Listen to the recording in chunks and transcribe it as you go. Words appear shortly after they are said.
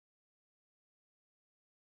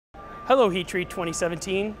Hello Heat Treat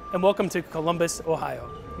 2017 and welcome to Columbus,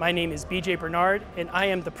 Ohio. My name is BJ Bernard and I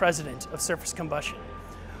am the president of Surface Combustion.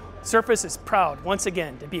 Surface is proud once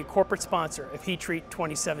again to be a corporate sponsor of Heat Treat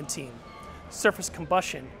 2017. Surface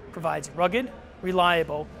Combustion provides rugged,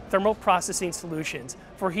 reliable thermal processing solutions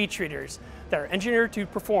for heat treaters that are engineered to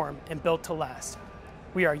perform and built to last.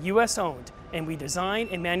 We are US owned and we design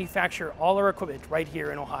and manufacture all our equipment right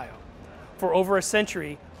here in Ohio. For over a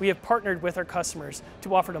century, we have partnered with our customers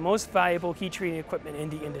to offer the most valuable heat treating equipment in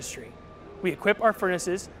the industry. We equip our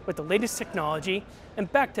furnaces with the latest technology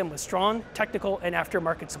and back them with strong technical and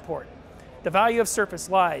aftermarket support. The value of Surface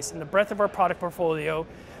lies in the breadth of our product portfolio,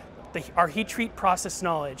 our heat treat process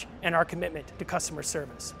knowledge, and our commitment to customer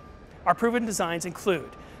service. Our proven designs include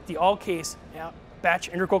the all-case batch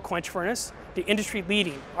integral quench furnace, the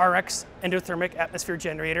industry-leading RX endothermic atmosphere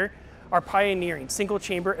generator, our pioneering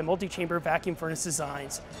single-chamber and multi-chamber vacuum furnace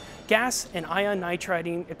designs, gas and ion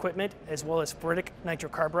nitriding equipment, as well as ferritic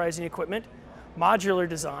nitrocarburizing equipment, modular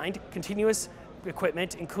designed continuous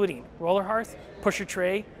equipment including roller hearth, pusher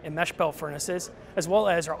tray, and mesh belt furnaces, as well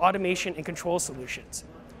as our automation and control solutions.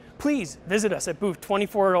 Please visit us at booth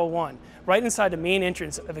 2401, right inside the main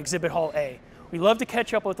entrance of Exhibit Hall A. We love to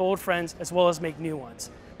catch up with old friends as well as make new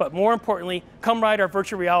ones. But more importantly, come ride our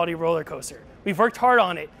virtual reality roller coaster. We've worked hard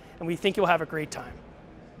on it, and we think you'll have a great time.